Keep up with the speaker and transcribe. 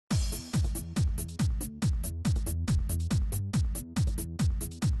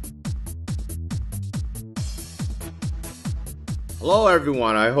Hello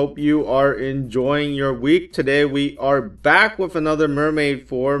everyone, I hope you are enjoying your week. Today we are back with another mermaid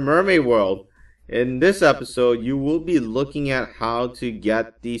for Mermaid World. In this episode, you will be looking at how to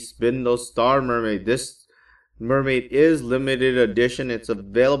get the Spindle Star Mermaid. This mermaid is limited edition. It's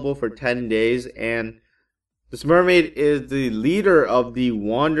available for 10 days, and this mermaid is the leader of the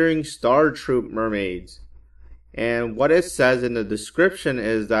Wandering Star Troop mermaids. And what it says in the description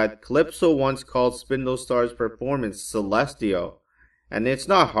is that Calypso once called Spindle Star's performance celestial. And it's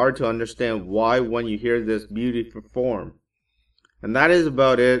not hard to understand why when you hear this beauty perform. And that is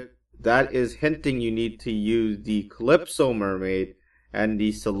about it. That is hinting you need to use the Calypso mermaid and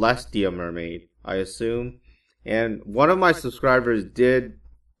the Celestia mermaid, I assume. And one of my subscribers did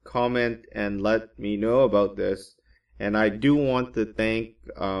comment and let me know about this. And I do want to thank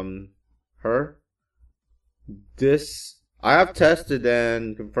her. I have tested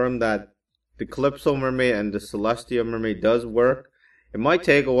and confirmed that the Calypso mermaid and the Celestia mermaid does work. It might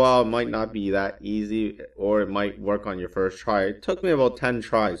take a while, it might not be that easy, or it might work on your first try. It took me about 10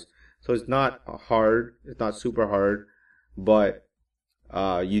 tries, so it's not hard, it's not super hard, but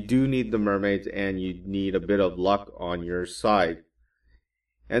you do need the mermaids and you need a bit of luck on your side.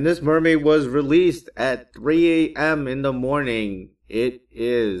 And this mermaid was released at 3 a.m. in the morning. It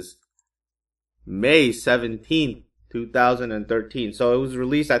is May 17th, 2013, so it was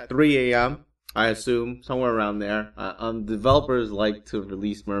released at 3 a.m. I assume, somewhere around there. Developers like to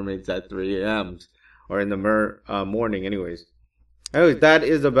release mermaids at 3 a.m. or in the morning anyways. Anyways, that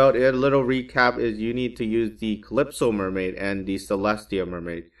is about it. A little recap is you need to use the Calypso mermaid and the Celestia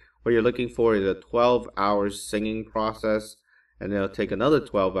mermaid. What you're looking for is a 12 hours singing process, and it'll take another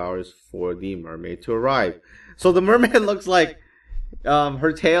 12 hours for the mermaid to arrive. So the mermaid looks like,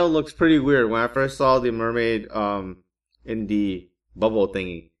 her tail looks pretty weird. When I first saw the mermaid in the bubble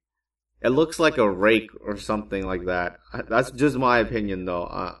thingy, it looks like a rake or something like that. That's just my opinion,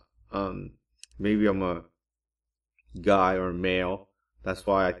 though. Maybe I'm a guy or male. That's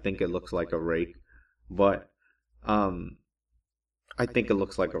why I think it looks like a rake. But I think it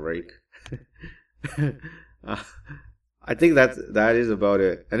looks like a rake. I think that is about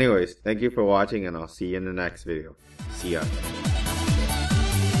it. Anyways, thank you for watching, and I'll see you in the next video. See ya.